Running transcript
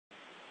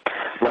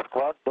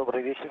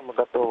Добрый вечер, мы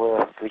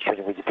готовы к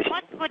вечернему DPC.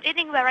 Good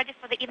evening, we're ready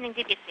for the evening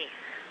DPC.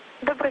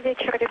 Добрый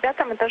вечер,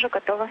 ребята, мы тоже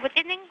готовы. Good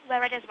evening, we're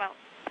ready as well.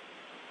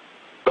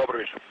 Добрый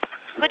вечер.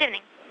 Good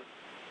evening.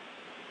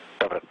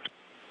 Добрый.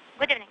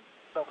 Good evening.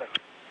 Добрый.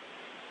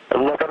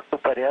 На борту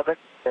порядок.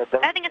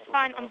 Everything is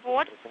fine on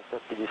board.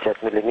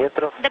 750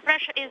 миллиметров. The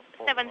pressure is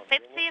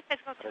 750,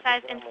 physical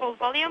exercise in full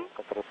volume.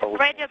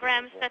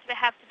 Radiograms that we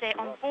have today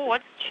on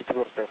board.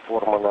 Четвертая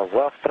форма на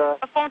завтра.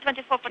 Form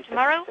 24 for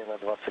tomorrow.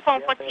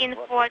 Form 14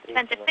 for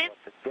 25th.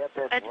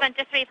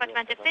 23 for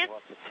 25th.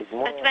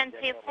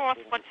 24th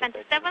for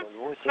 27th.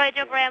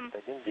 Radiogram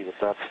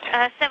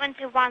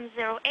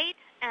 7108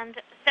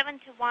 and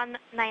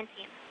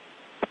 7119.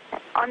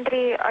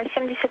 Андрей,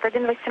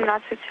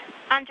 7118.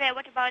 Andrea,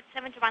 what about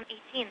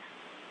 7118?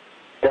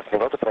 Сейчас,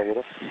 минуту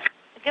проверю.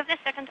 Give me a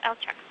second, I'll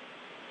check.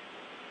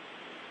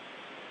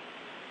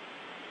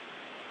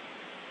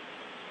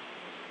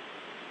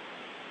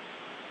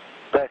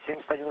 Да,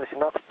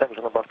 7118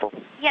 также на борту.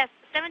 Yes,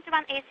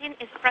 7118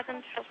 is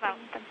present as well.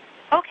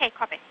 Okay,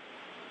 copy.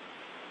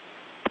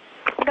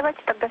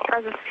 Давайте тогда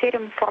сразу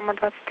сверим форму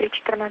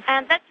 2314.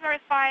 And let's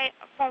verify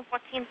Form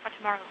 14 for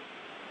tomorrow.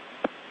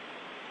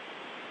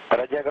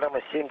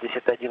 Радиограмма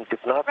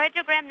 7115.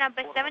 Radiogram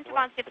number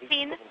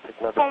 7115,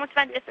 Form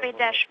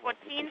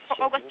 23-14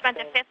 for August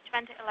 25th,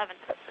 2011.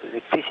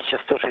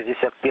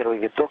 1161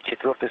 виток,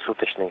 четвертый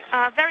суточный.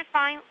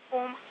 Verifying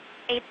Form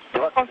 8,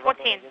 Form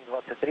 14.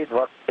 23,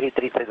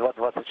 23, 32,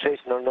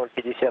 26, 00,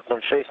 50, 06, 02,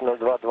 27,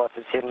 05, 04,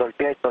 03, 10,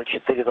 05,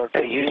 39,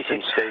 23,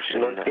 07,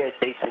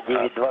 17,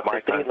 27,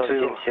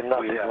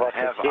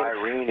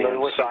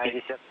 08,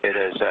 50. It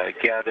has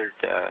gathered,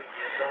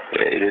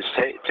 it has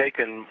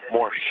taken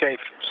more shape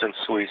since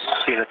we've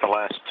seen it the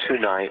last two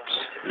nights.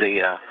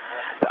 The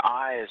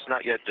eye is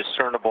not yet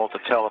discernible to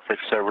tell if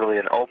it's really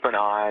an open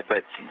eye,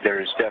 but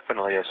there's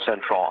definitely a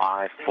central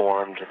eye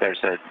formed.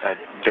 There's a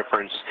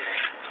difference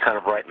kind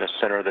of right in the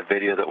center of the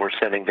video that we're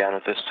sending down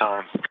at this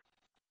time.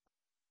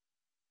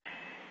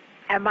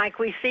 And Mike,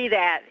 we see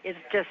that. It's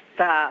just,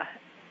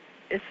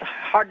 it's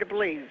hard to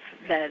believe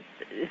that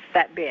it's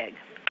that big.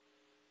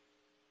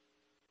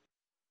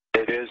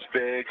 It is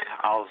big.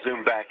 I'll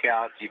zoom back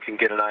out. You can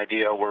get an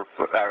idea. We're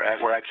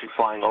actually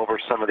flying over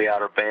some of the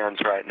outer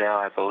bands right now,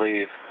 I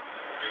believe.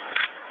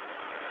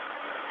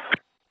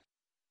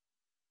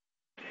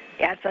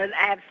 Yeah, it's an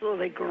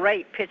absolutely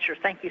great picture.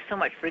 Thank you so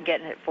much for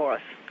getting it for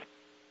us.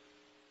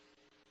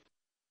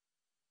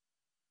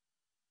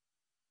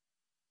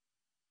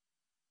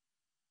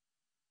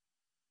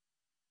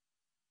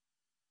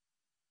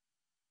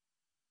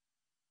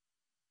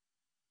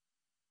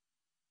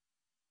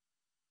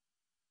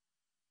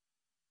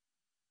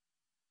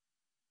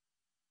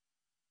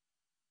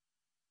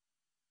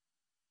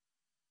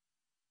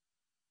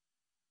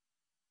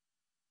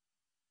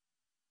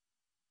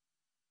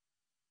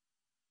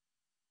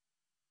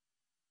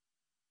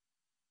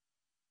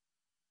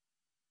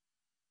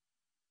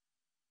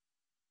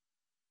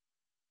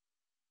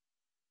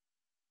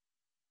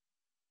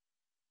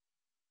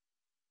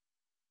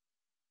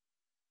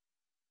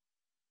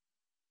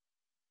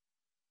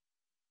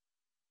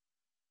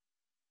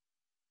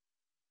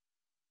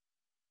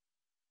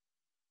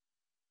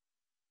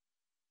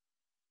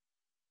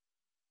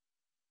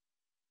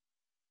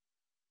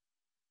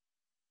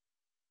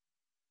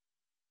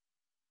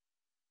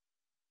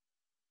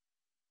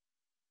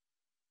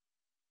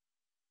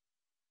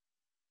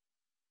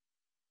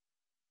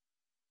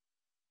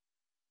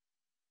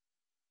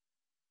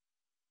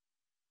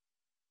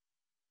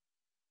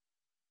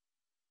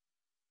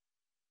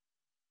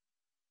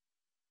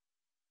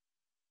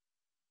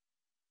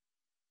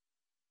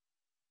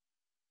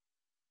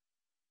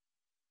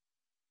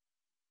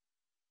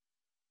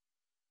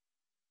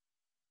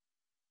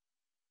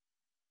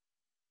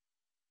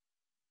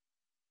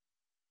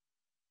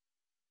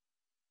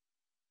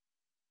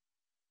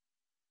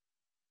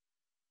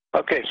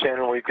 Okay,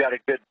 Shannon, we've got a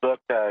good look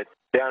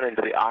down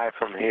into the eye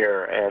from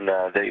here, and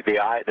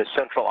the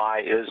central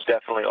eye is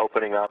definitely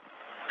opening up.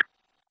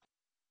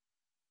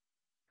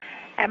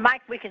 And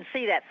Mike, we can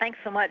see that. Thanks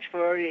so much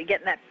for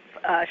getting that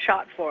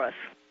shot for us.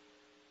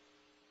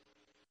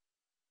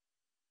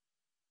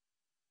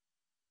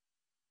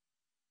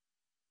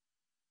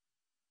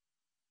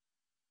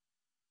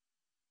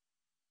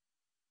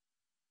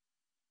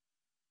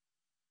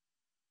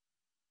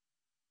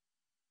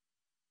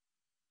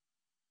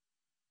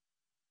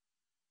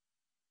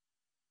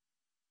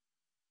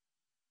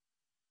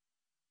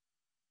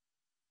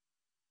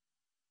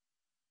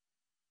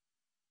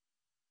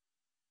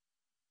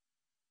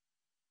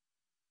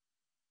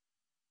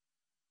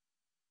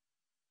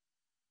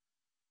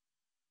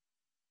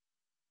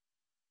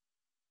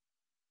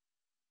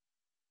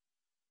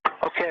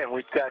 Okay, and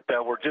we've got,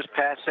 we're just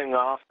passing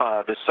off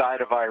the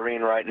side of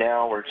Irene right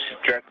now. We're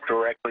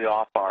directly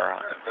off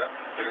our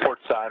port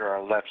side or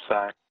our left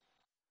side.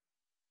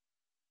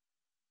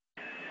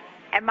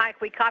 And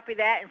Mike, we copy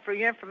that, and for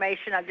your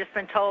information, I've just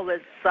been told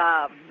it's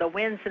the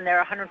winds in there are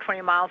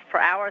 120 miles per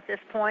hour at this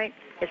point.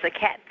 It's a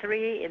Cat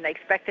 3, and they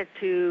expect it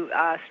to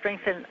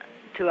strengthen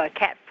to a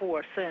Cat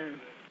 4 soon.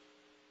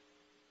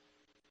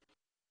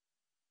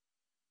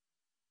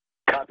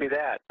 copy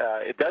that.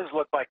 It does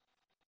look like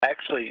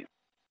actually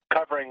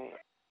covering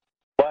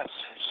less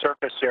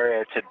surface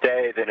area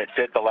today than it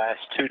did the last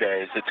 2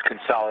 days. It's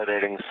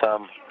consolidating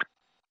some.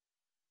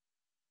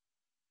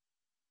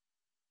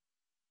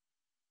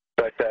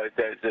 But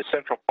the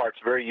central part's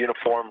very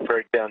uniform,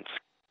 very dense.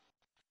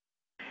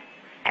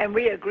 And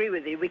we agree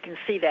with you. We can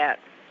see that.